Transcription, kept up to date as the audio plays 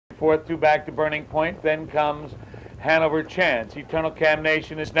fourth, 2 back to Burning Point. Then comes Hanover Chance. Eternal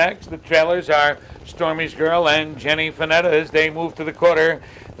Damnation is next. The trailers are Stormy's Girl and Jenny Finetta as they move to the quarter.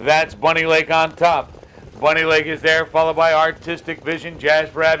 That's Bunny Lake on top. Bunny Lake is there, followed by Artistic Vision.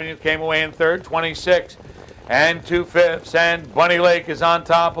 Jasper Avenue came away in third, 26 and 2/5. And Bunny Lake is on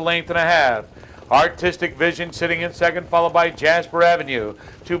top, a length and a half. Artistic Vision sitting in second, followed by Jasper Avenue.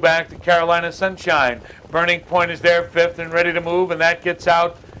 2 back to Carolina Sunshine. Burning Point is there, fifth and ready to move, and that gets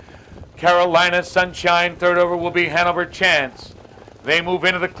out Carolina Sunshine. Third over will be Hanover Chance. They move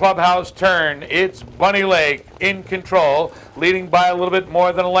into the clubhouse turn. It's Bunny Lake in control, leading by a little bit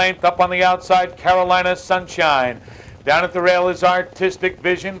more than a length. Up on the outside, Carolina Sunshine. Down at the rail is Artistic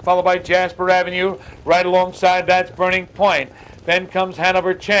Vision, followed by Jasper Avenue. Right alongside, that's Burning Point. Then comes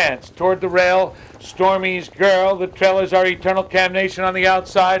Hanover Chance. Toward the rail, Stormy's Girl. The trailers are Eternal Damnation on the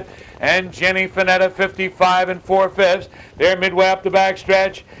outside and Jenny Finetta, 55 and 4/5. They're midway up the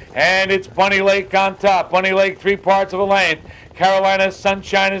backstretch, and it's Bunny Lake on top. Bunny Lake, 3 parts of a length. Carolina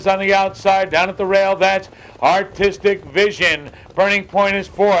Sunshine is on the outside. Down at the rail, that's Artistic Vision. Burning Point is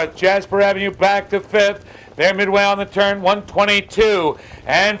fourth. Jasper Avenue back to fifth. They're midway on the turn, 122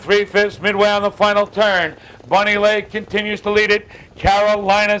 and 3/5 midway on the final turn. Bunny Lake continues to lead it.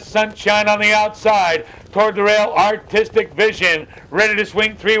 Carolina Sunshine on the outside. Toward the rail, Artistic Vision. Ready to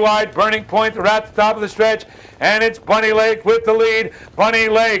swing 3 wide. Burning Point, they're at the top of the stretch. And it's Bunny Lake with the lead. Bunny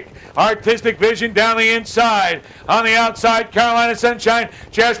Lake, Artistic Vision down the inside. On the outside, Carolina Sunshine.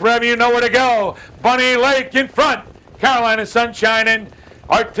 Jasper Avenue, nowhere to go. Bunny Lake in front. Carolina Sunshine and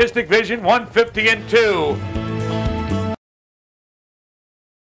Artistic Vision, 150 and 2.